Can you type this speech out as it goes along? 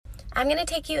I'm going to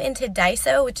take you into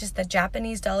Daiso, which is the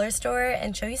Japanese dollar store,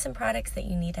 and show you some products that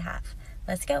you need to have.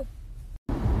 Let's go.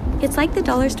 It's like the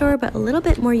dollar store, but a little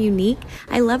bit more unique.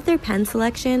 I love their pen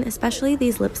selection, especially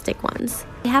these lipstick ones.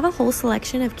 They have a whole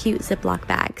selection of cute Ziploc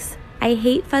bags. I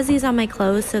hate fuzzies on my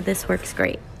clothes, so this works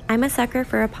great. I'm a sucker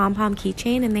for a pom-pom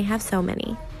keychain, and they have so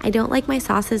many. I don't like my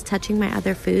sauces touching my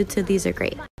other food, so these are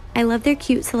great. I love their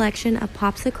cute selection of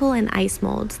popsicle and ice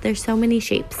molds. There's so many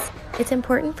shapes. It's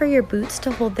important for your boots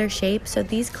to hold their shape, so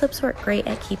these clips work great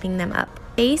at keeping them up.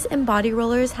 Face and body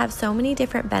rollers have so many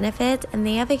different benefits, and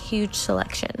they have a huge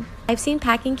selection. I've seen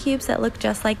packing cubes that look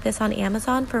just like this on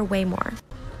Amazon for way more.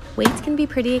 Weights can be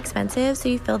pretty expensive, so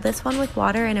you fill this one with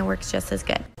water and it works just as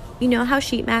good. You know how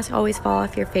sheet masks always fall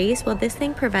off your face? Well, this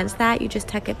thing prevents that. You just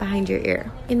tuck it behind your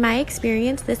ear. In my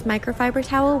experience, this microfiber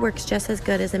towel works just as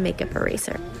good as a makeup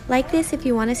eraser. Like this if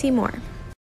you want to see more.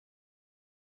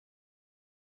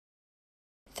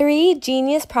 3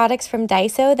 genius products from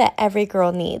Daiso that every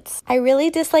girl needs. I really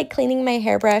dislike cleaning my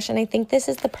hairbrush, and I think this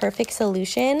is the perfect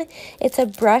solution. It's a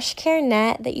brush care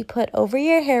net that you put over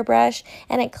your hairbrush,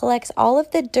 and it collects all of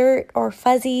the dirt or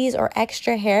fuzzies or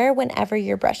extra hair whenever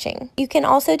you're brushing. You can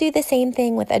also do the same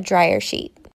thing with a dryer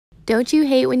sheet. Don't you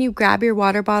hate when you grab your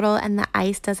water bottle and the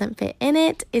ice doesn't fit in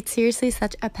it? It's seriously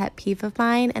such a pet peeve of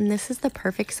mine, and this is the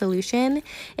perfect solution.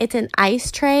 It's an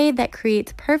ice tray that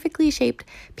creates perfectly shaped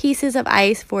pieces of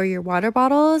ice for your water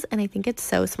bottles, and I think it's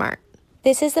so smart.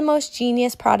 This is the most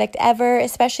genius product ever,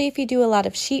 especially if you do a lot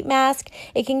of sheet mask.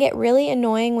 It can get really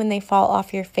annoying when they fall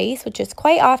off your face, which is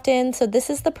quite often, so this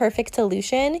is the perfect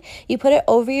solution. You put it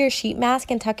over your sheet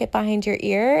mask and tuck it behind your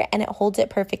ear, and it holds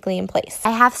it perfectly in place. I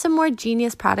have some more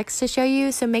genius products to show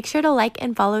you, so make sure to like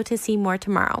and follow to see more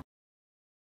tomorrow.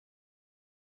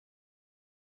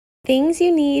 Things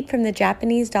you need from the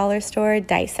Japanese dollar store,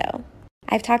 Daiso.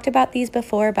 I've talked about these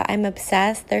before, but I'm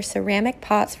obsessed. They're ceramic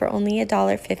pots for only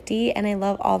 $1.50, and I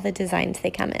love all the designs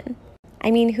they come in.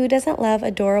 I mean, who doesn't love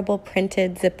adorable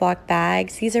printed Ziploc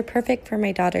bags? These are perfect for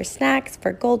my daughter's snacks,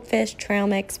 for goldfish, trail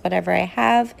mix, whatever I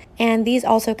have. And these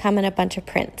also come in a bunch of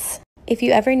prints. If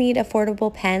you ever need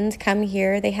affordable pens, come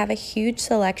here. They have a huge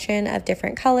selection of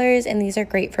different colors, and these are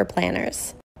great for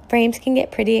planners. Frames can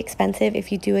get pretty expensive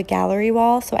if you do a gallery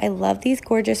wall, so I love these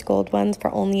gorgeous gold ones for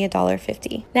only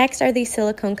 $1.50. Next are these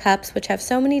silicone cups, which have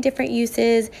so many different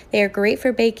uses. They are great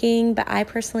for baking, but I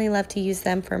personally love to use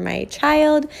them for my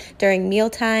child during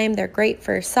mealtime. They're great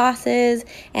for sauces,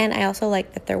 and I also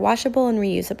like that they're washable and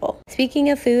reusable. Speaking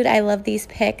of food, I love these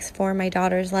picks for my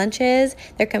daughter's lunches.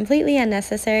 They're completely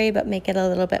unnecessary, but make it a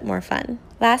little bit more fun.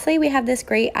 Lastly, we have this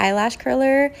great eyelash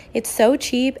curler. It's so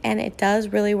cheap, and it does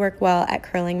really work well at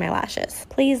curling my lashes.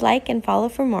 Please like and follow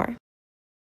for more.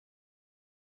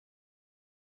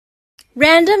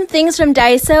 Random things from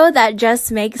Daiso that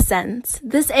just make sense.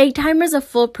 This egg timer is a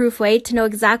foolproof way to know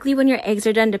exactly when your eggs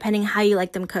are done depending how you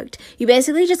like them cooked. You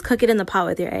basically just cook it in the pot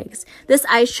with your eggs. This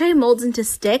ice tray molds into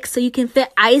sticks so you can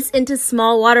fit ice into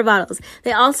small water bottles.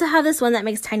 They also have this one that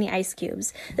makes tiny ice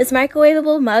cubes. This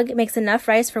microwavable mug makes enough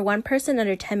rice for one person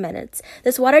under 10 minutes.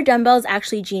 This water dumbbell is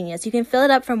actually genius. You can fill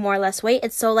it up for more or less weight.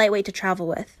 It's so lightweight to travel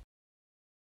with.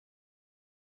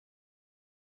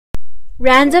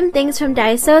 Random things from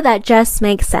Daiso that just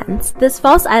make sense. This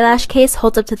false eyelash case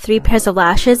holds up to 3 pairs of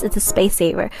lashes. It's a space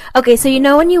saver. Okay, so you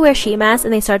know when you wear sheet masks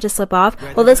and they start to slip off?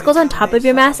 Well, this goes on top of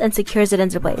your mask and secures it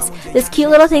into place. This cute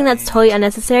little thing that's totally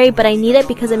unnecessary, but I need it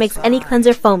because it makes any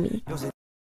cleanser foamy.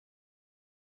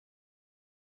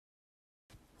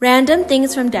 Random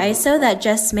things from Daiso that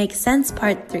just make sense,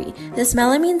 part 3. This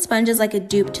melamine sponge is like a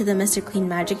dupe to the Mr. Clean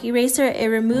Magic Eraser. It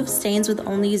removes stains with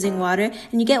only using water,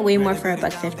 and you get way more for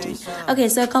 $1.50. Okay,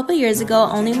 so a couple years ago,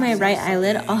 only my right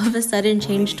eyelid all of a sudden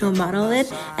changed to a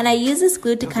monolid, and I used this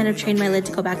glue to kind of train my lid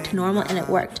to go back to normal, and it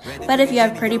worked. But if you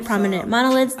have pretty prominent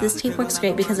monolids, this tape works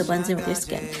great because it blends in with your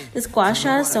skin. This gua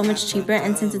sha is so much cheaper,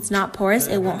 and since it's not porous,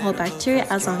 it won't hold bacteria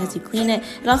as long as you clean it.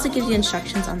 It also gives you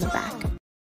instructions on the back.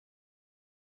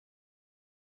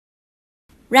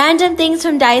 Random things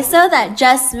from Daiso that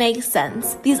just make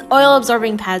sense. These oil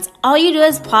absorbing pads. All you do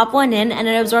is plop one in and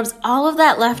it absorbs all of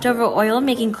that leftover oil,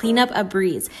 making cleanup a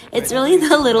breeze. It's really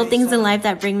the little things in life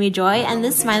that bring me joy, and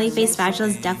this smiley face spatula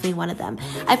is definitely one of them.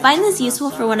 I find this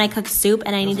useful for when I cook soup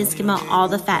and I need to skim out all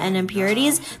the fat and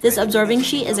impurities. This absorbing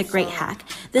sheet is a great hack.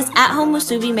 This at-home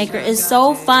musubi maker is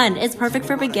so fun. It's perfect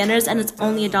for beginners and it's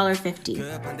only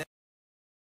 $1.50.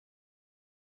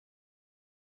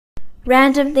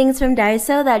 Random things from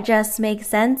Daiso that just make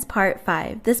sense, part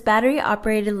 5. This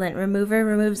battery-operated lint remover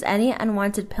removes any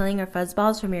unwanted pilling or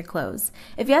fuzzballs from your clothes.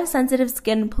 If you have sensitive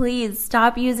skin, please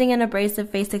stop using an abrasive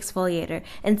face exfoliator.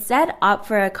 Instead, opt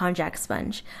for a konjac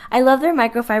sponge. I love their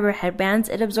microfiber headbands.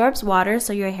 It absorbs water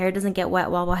so your hair doesn't get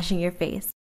wet while washing your face.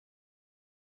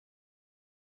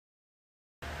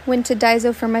 Went to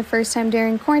Daiso for my first time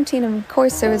during quarantine, and of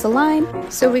course there was a line,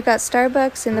 so we got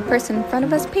Starbucks and the person in front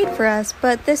of us paid for us.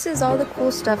 But this is all the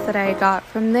cool stuff that I got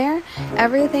from there.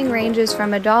 Everything ranges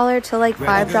from $1 to like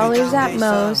 $5 at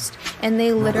most, and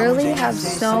they literally have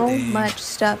so much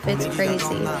stuff, it's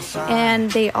crazy. And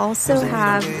they also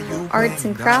have arts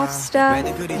and crafts stuff,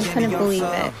 I couldn't believe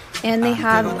it. And they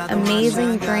have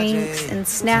amazing drinks and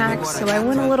snacks, so I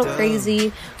went a little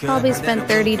crazy, probably spent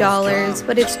 $30,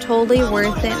 but it's totally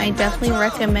worth it, and I definitely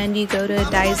recommend you go to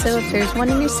Daiso if there's one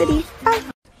in your city. Bye!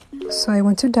 So I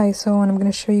went to Daiso and I'm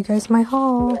going to show you guys my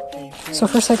haul. So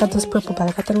first I got this purple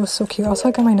bag. I thought it was so cute. Also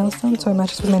I got my nails done, so it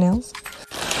matches with my nails.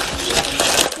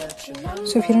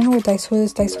 So if you don't know what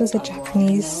Daiso is a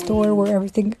Japanese store where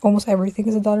almost everything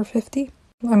is $1.50.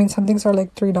 I mean, some things are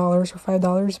like $3 or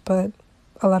 $5, but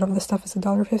a lot of the stuff is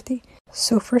 $1.50.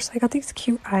 So first I got these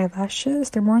cute eyelashes.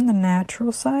 They're more on the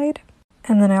natural side.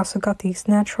 And then I also got these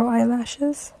natural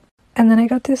eyelashes. And then I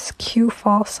got this cute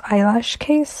false eyelash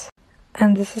case.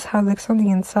 And this is how it looks on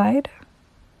the inside.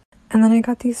 And then I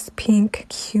got these pink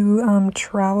cute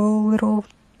travel little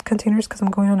containers because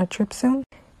I'm going on a trip soon.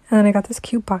 And then I got this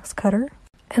cute box cutter.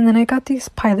 And then I got these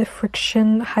Pilot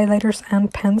Friction highlighters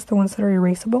and pens, the ones that are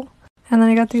erasable. And then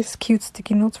I got these cute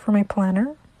sticky notes for my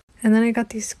planner. And then I got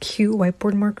these cute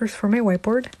whiteboard markers for my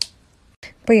whiteboard.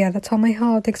 But yeah, that's all my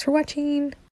haul. Thanks for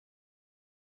watching.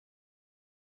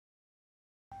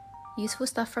 Useful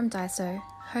stuff from Daiso,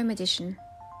 Home Edition.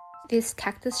 This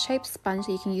cactus-shaped sponge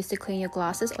that you can use to clean your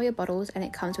glasses or your bottles, and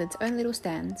it comes with its own little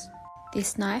stands.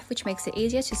 This knife, which makes it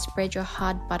easier to spread your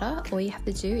hard butter. All you have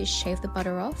to do is shave the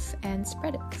butter off and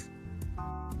spread it.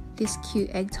 This cute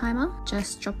egg timer,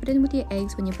 just drop it in with your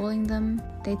eggs when you're boiling them.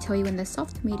 They tell you when they're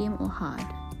soft, medium or hard.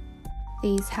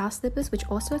 These house slippers, which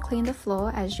also clean the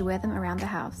floor as you wear them around the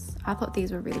house. I thought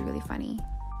these were really funny.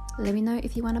 Let me know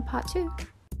if you want a part 2.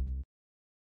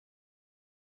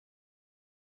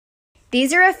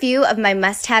 These are a few of my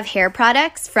must-have hair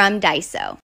products from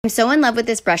Daiso. I'm so in love with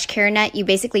this brush care net. You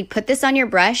basically put this on your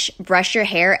brush your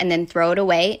hair, and then throw it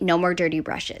away. No more dirty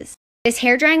brushes. This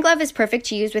hair drying glove is perfect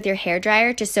to use with your hair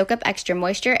dryer to soak up extra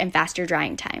moisture and faster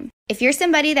drying time. If you're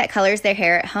somebody that colors their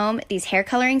hair at home, these hair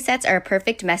coloring sets are a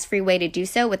perfect mess-free way to do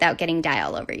so without getting dye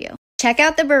all over you. Check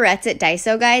out the barrettes at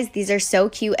Daiso, guys. These are so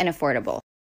cute and affordable.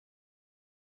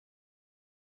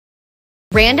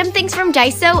 Random things from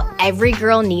Daiso every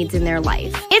girl needs in their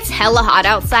life. It's hella hot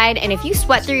outside, and if you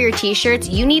sweat through your t-shirts,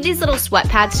 you need these little sweat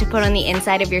pads to put on the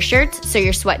inside of your shirts so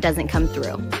your sweat doesn't come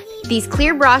through. These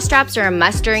clear bra straps are a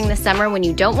must during the summer when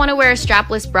you don't want to wear a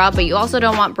strapless bra, but you also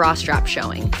don't want bra straps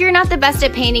showing. If you're not the best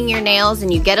at painting your nails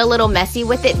and you get a little messy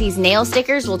with it, these nail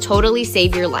stickers will totally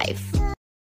save your life.